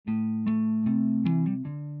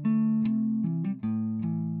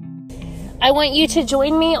I want you to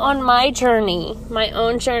join me on my journey, my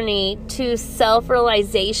own journey to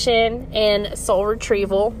self-realization and soul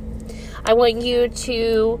retrieval. I want you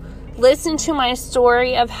to listen to my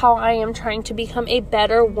story of how I am trying to become a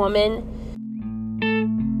better woman